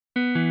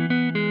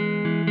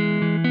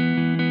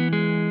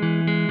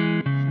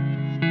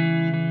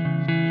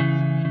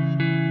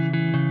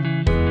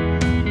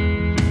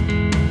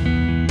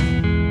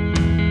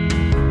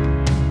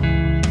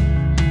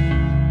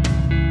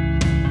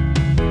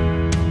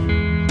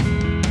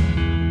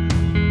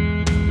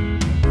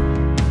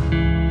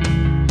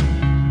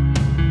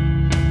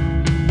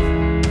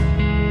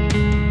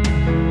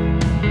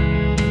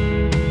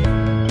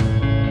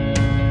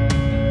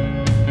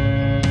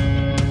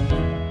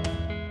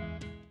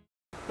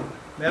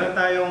Meron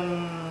tayong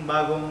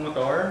bagong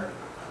motor,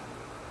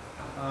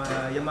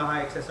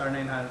 Yamaha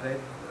XSR900.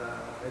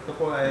 Ito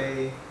po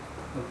ay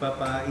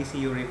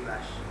magpapa-ECU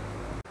Reflash.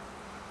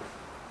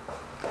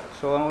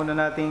 So ang una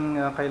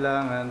nating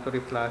kailangan to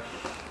reflash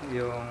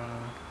yung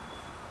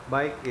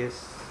bike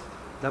is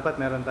dapat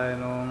meron tayo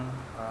nung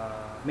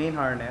main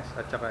harness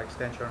at saka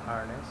extension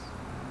harness.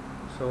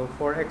 So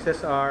for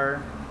XSR,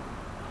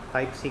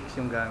 type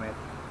 6 yung gamit.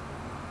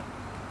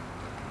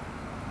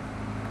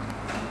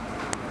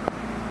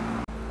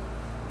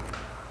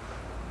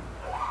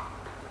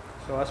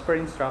 So as per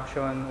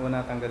instruction,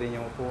 una tanggalin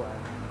yung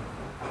upuan.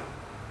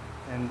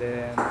 And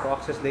then to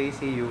access the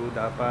ECU,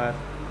 dapat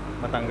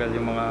matanggal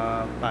yung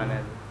mga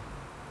panel.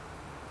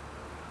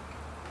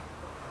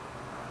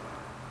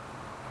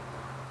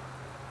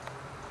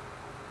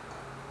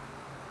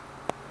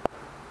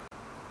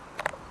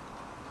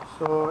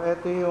 So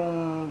ito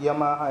yung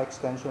Yamaha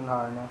extension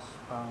harness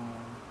pang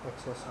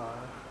XSR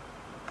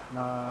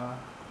na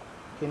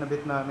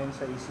kinabit namin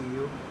sa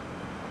ECU.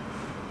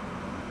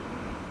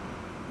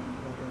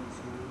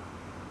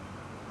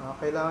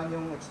 Kailangan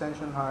yung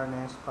extension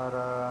harness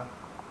para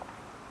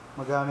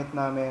magamit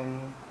namin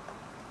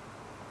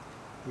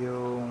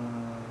yung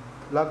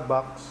lug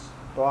box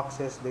to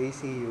access the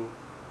ECU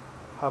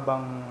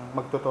habang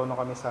magtutono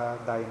kami sa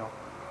dyno.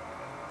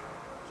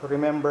 So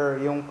remember,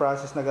 yung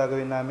process na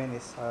gagawin namin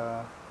is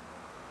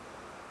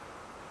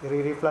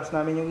i-reflash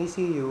namin yung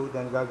ECU,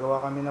 then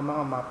gagawa kami ng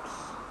mga maps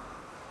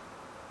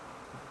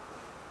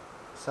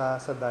sa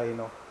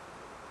dyno.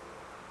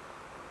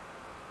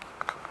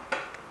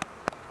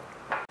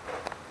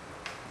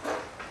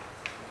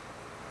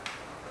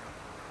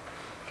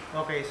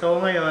 Okay, so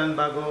ngayon,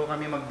 bago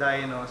kami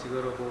mag-dyno,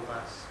 siguro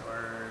bukas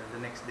or the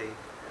next day,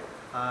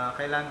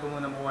 kailangan ko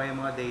muna makuha yung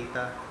mga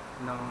data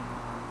ng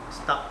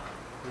stock,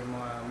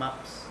 yung mga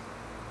maps,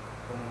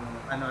 kung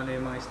ano-ano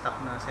yung mga stock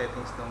na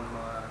settings ng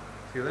mga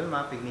fuel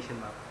map, ignition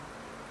map.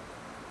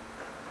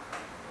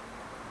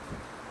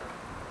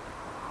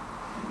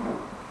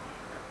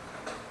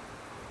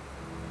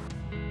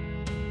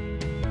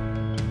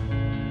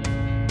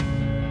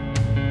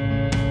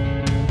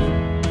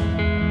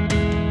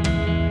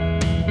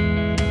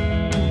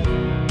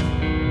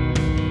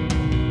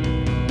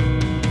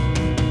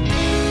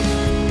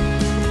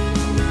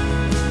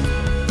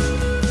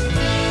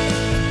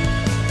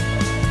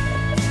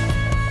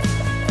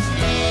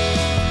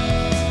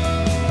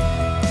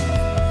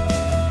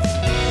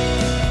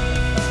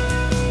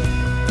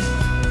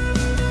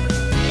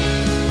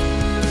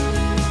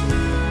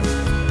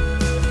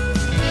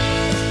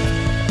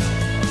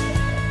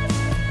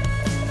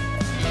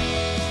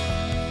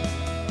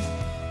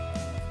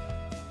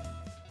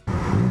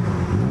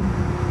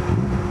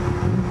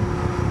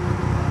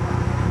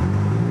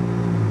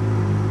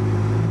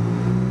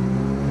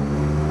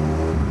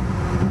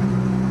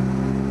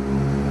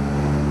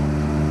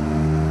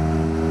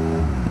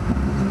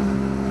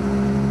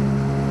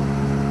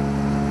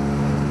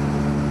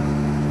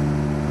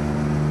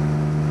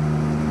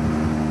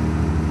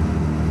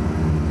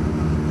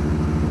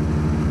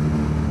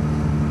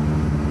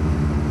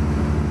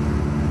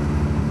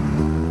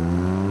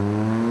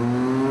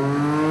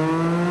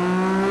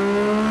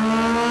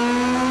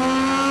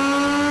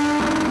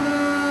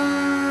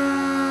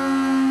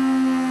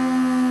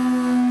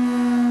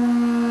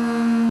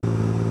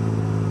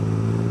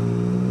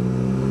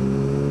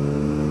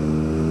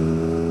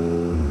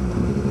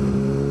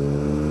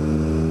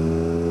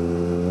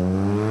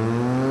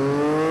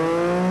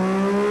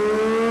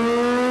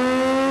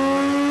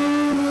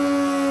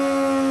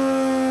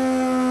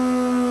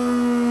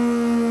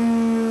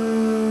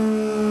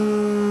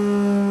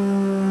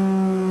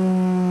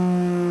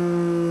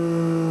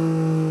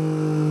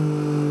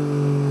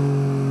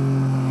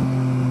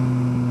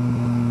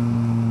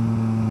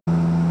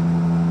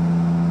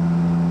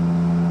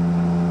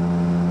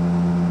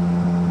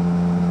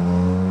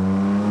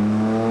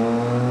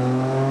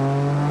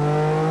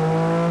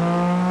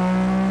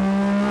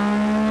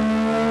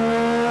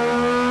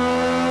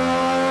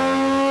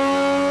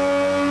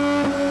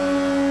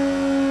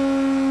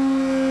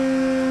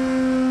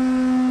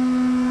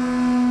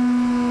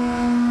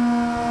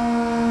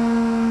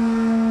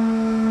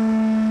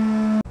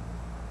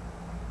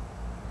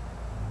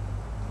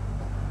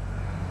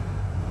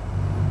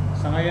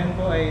 Sa ngayon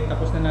po ay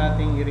tapos na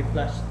nating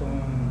i-reflash tong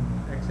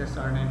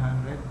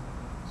XSR900.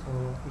 So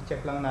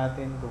i-check lang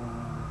natin kung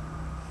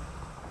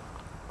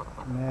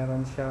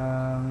meron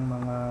siyang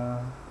mga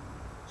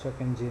check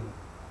engine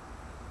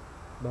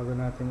bago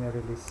natin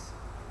i-release.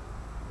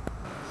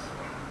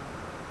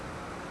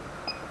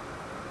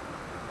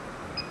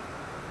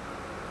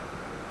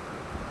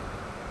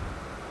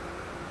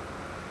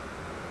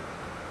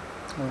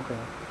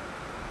 Okay.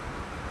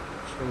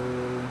 So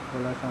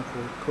wala siyang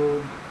full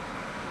code.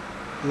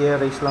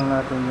 I-erase lang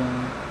natin yung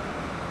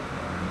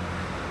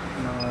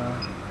mga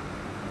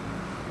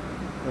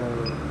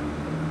error.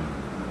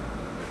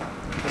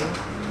 Okay.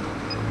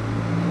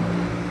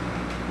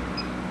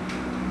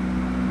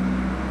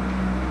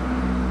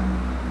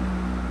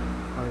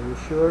 Are you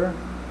sure?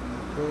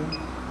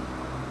 Okay.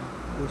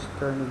 This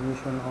turn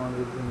ignition on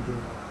with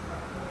engine.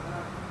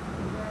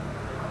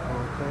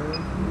 Okay.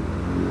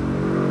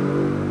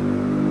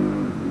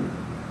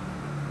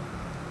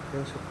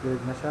 Okay, so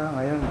cleared na siya.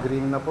 Ngayon,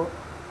 green na po.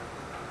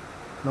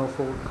 No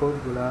fault code.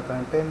 Wala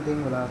tayong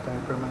pending. Wala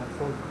tayong permanent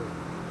fault code.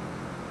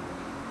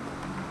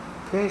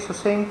 Okay, so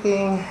same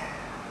thing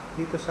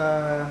dito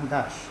sa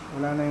dash.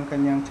 Wala na yung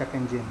kanyang check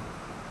engine.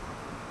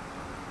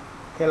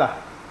 Okay la.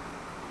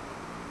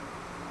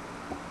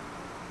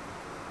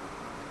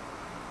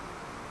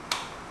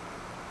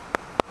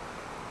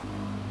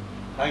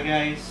 Hi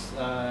guys,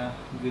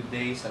 good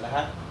day sa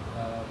lahat.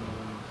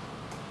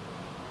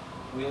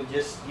 We'll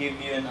just give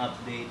you an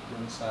update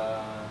dun sa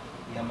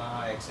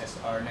Yamaha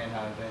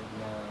XSR900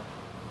 na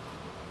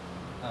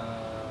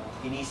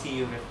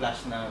ECU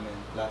Reflash namin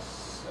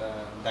plus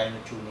dyno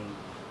tuning.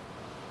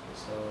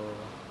 So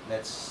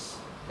let's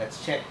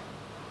check.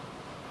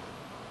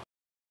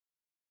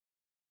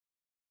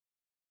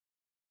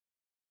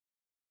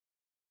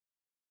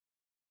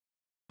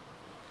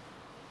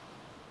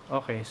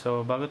 Okay,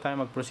 so bago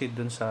tayo mag-proceed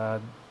dun sa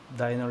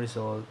dyno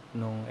result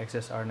nung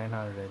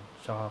XSR900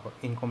 saka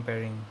in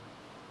comparing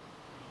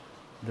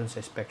dun sa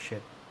spec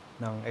sheet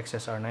ng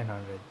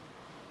XSR900,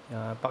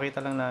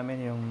 pakita lang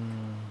namin yung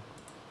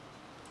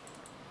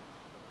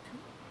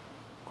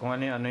kung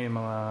ano yung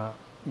mga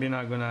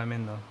binago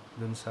namin, no,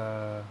 dun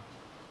sa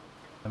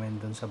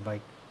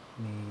bike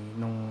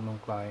nung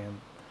client.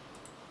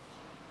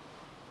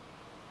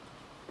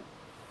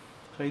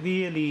 So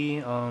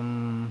ideally,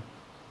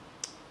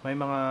 may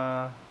mga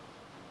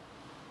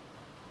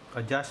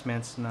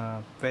adjustments na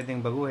pwedeng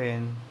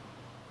baguhin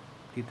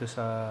dito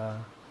sa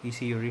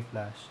ECU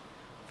Reflash.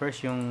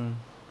 First, yung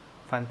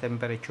fan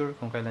temperature,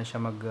 kung kailan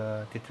siya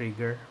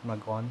mag-trigger,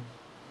 mag-on,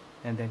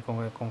 and then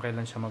kung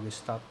kailan siya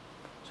mag-stop.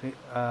 So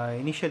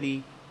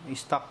initially,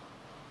 stock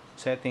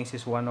settings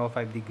is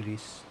 105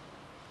 degrees,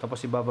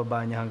 tapos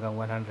ibababa niya hanggang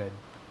 100.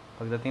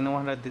 Pagdating ng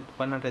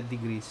 100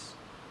 degrees,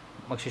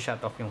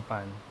 mag-shut off yung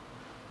fan.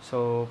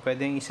 So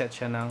pwedeng iset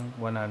siya ng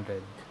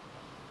 100.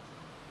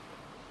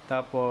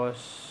 Tapos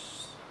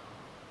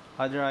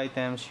other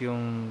items,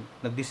 yung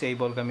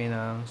nag-disable kami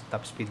ng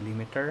top speed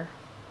limiter,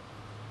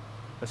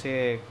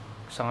 kasi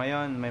sa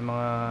ngayon may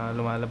mga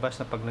lumalabas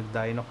na pag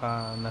nag-dyno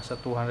ka nasa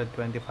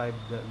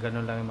 225,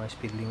 ganun lang yung mga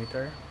speed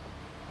limiter.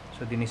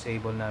 So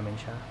dinisable namin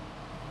siya.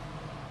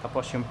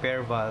 Tapos yung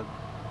pair valve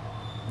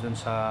dun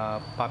sa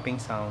popping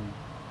sound,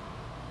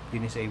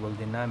 dinisable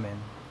din namin.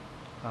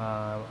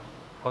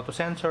 Auto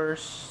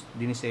sensors,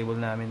 dinisable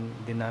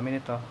din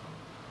namin ito.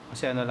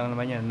 Kasi ano lang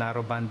naman yan,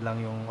 narrow band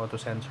lang yung auto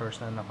sensors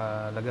na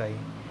nakalagay.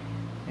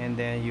 And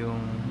then yung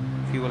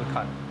fuel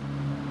cut.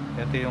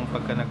 Ito yung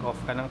pagka nag-off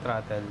ka ng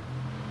throttle,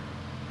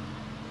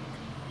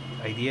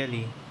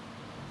 ideally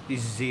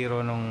is zero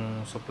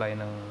nung supply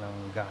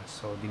ng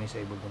gas. So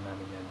dinisable din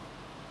namin yan.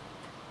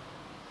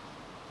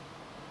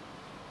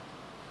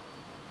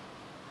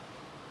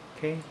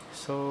 Okay,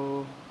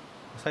 so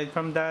aside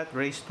from that,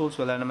 race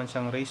tools, wala naman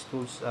siyang race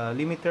tools.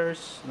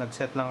 Limiters,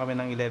 nag-set lang kami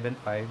ng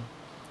 11.5.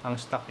 Ang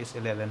stock is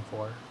 11.4.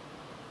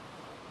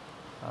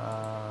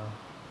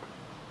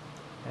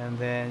 And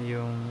then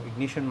yung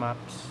ignition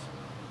maps,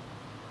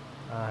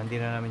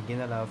 hindi na namin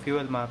ginalaw.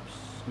 Fuel maps,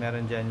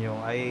 meron dyan yung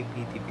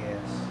IAP,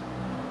 TPS.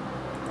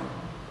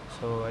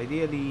 So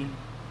ideally,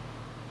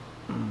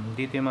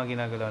 dito yung mga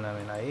ginagalaw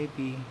namin,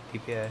 IAP,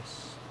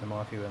 TPS, yung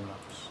mga fuel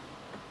maps.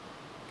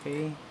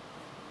 Okay,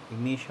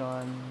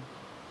 ignition,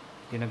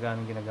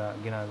 ginagalaw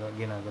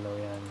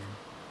yan.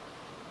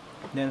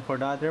 Then for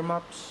the other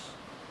maps,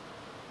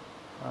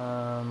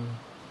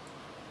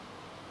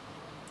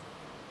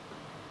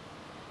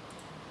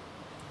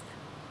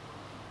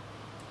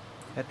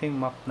 ito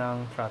yung map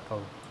ng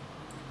throttle.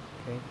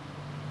 Okay,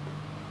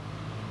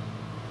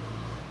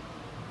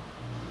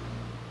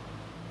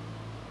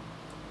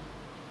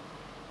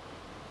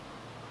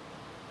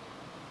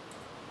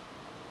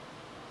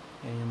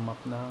 yan yung map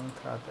ng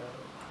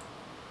throttle.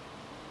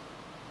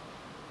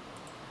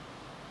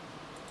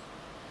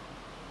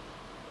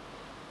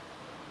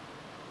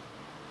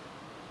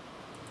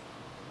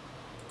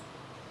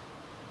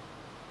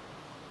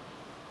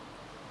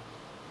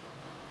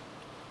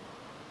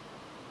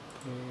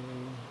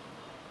 Okay.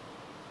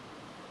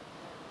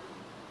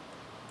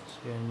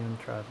 So yan yung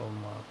throttle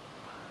map.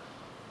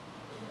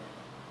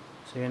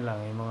 So yan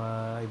lang yung mga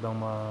ibang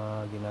mga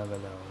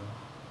ginagalaw, no,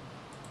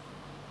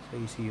 sa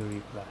ECU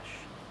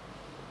Reflash.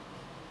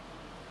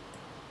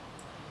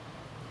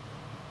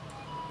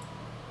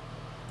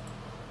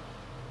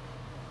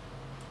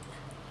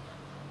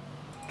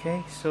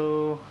 Okay,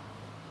 so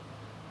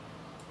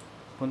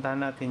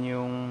puntahan natin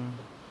yung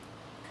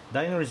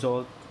dyno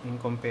result in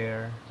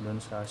compare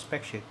dun sa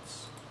spec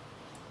sheets.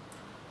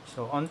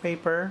 So on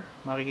paper,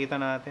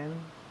 makikita natin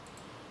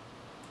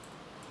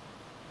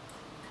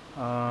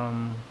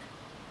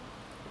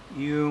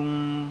yung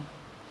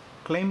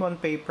claim on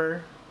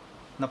paper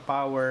na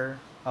power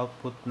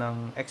output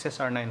ng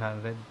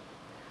XSR900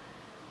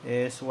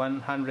 is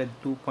 102.8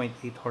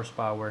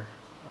 horsepower.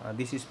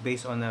 This is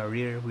based on a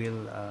rear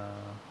wheel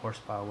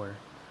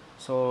horsepower.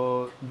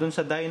 So, dun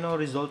sa dyno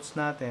results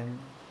natin,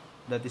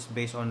 that is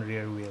based on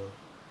rear wheel.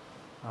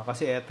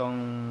 Kasi etong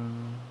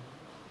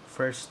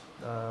first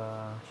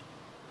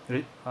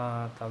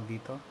tawag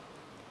dito,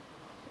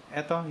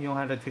 eto yung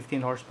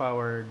 115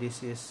 horsepower,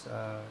 this is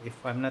if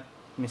I'm not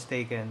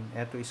mistaken,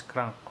 eto is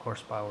crank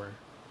horsepower.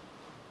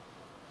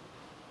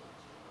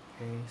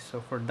 Okay,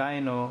 so for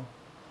dyno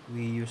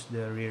we use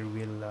the rear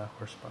wheel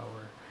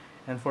horsepower.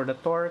 And for the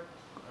torque,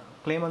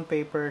 claim on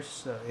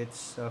papers,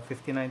 it's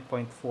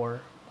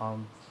 59.4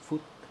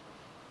 pound-foot.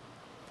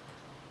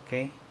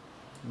 Okay,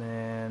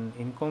 then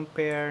in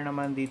compare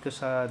naman dito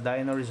sa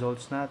dyno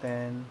results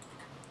natin,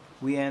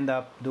 we end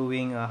up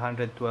doing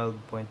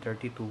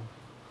 112.32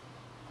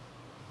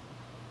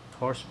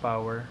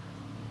 horsepower.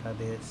 That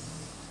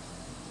is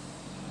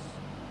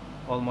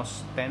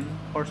almost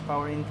 10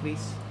 horsepower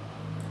increase.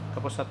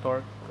 Tapos sa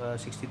torque,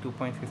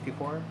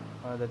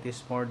 62.54, that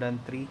is more than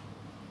 3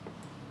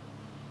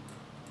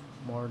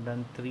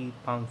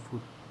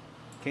 pound-foot.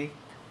 Okay,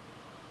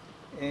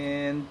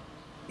 and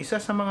isa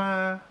sa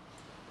mga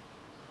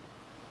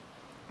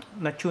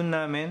na-tune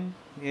namin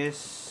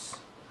is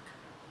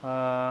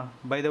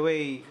by the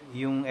way,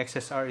 yung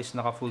XSR is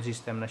naka full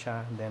system na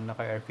siya, then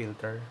naka air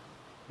filter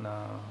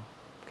na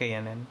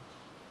K&N.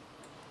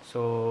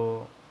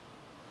 So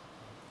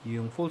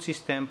yung full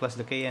system plus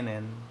the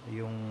K&N,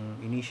 yung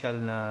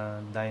initial na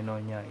dyno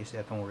niya is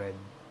etong red,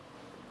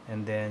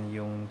 and then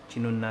yung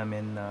chinun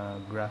namin na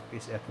graph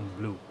is etong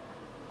blue.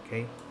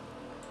 Okay,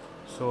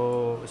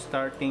 so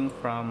starting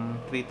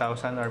from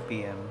 3000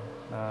 rpm,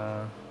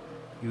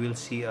 you will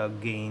see a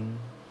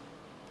gain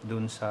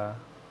dun sa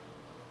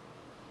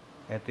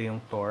eto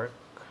yung torque,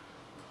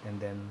 and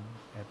then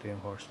eto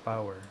yung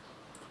horsepower.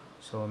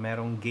 So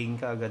merong gain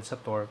ka agad sa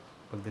torque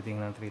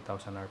pagdating ng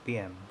 3000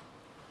 rpm.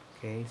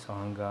 Okay, so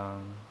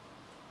hanggang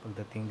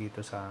pagdating dito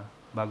sa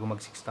bago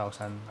mag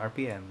 6000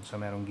 rpm, so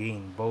merong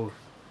gain both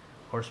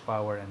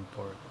horsepower and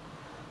torque.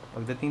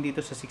 Pagdating dito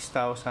sa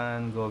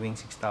 6000 going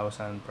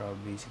 6000,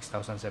 probably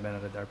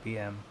 6700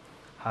 rpm,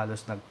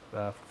 halos nag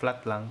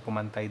flat lang,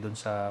 pumantay dun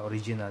sa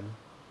original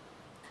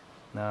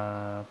na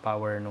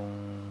power nung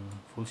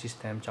full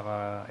system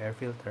tsaka air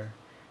filter,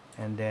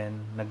 and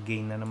then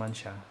nag-gain na naman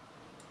siya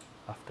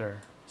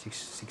after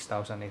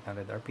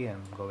 6800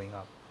 rpm going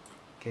up.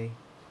 Okay,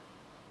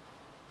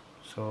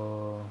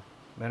 so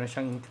meron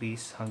siyang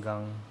increase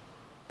hanggang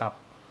top,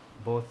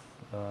 both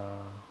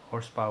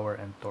horsepower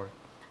and torque.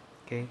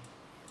 Okay,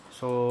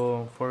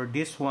 so for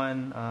this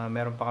one,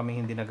 meron pa kami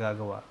hindi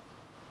nagagawa,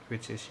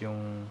 which is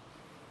yung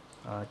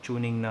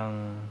tuning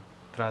ng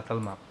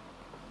throttle map.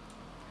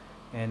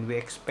 And we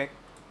expect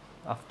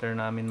after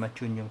namin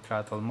ma-tune yung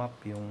throttle map,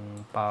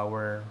 yung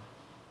power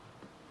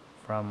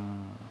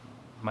from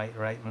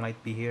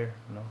might be here,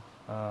 no?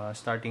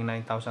 Starting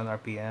 9000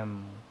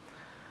 rpm,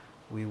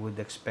 we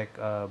would expect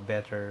a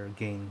better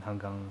gain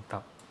hanggang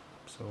top.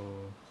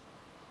 So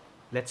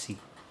let's see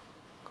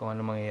kung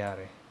ano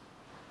mangyayari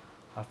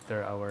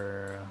after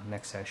our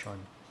next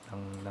session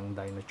ng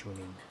dyno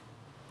tuning.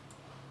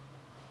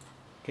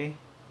 Okay,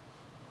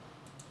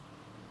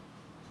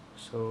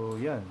 so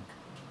yan,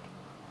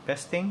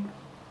 testing,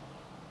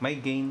 may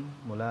gain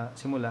mula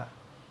simula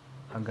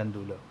hanggang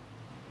dulo.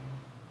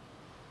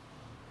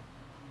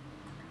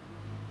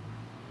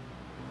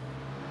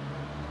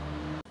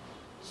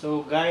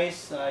 So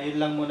guys,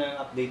 yun lang muna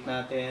ang update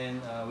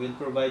natin. We'll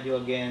provide you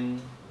again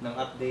ng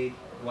update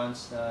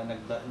once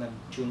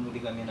nag-tune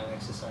uli kami ng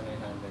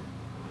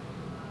XSR900.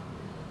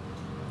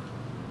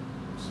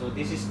 So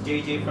this is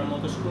JJ from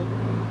MotoScoot.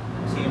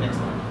 See you next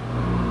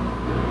time.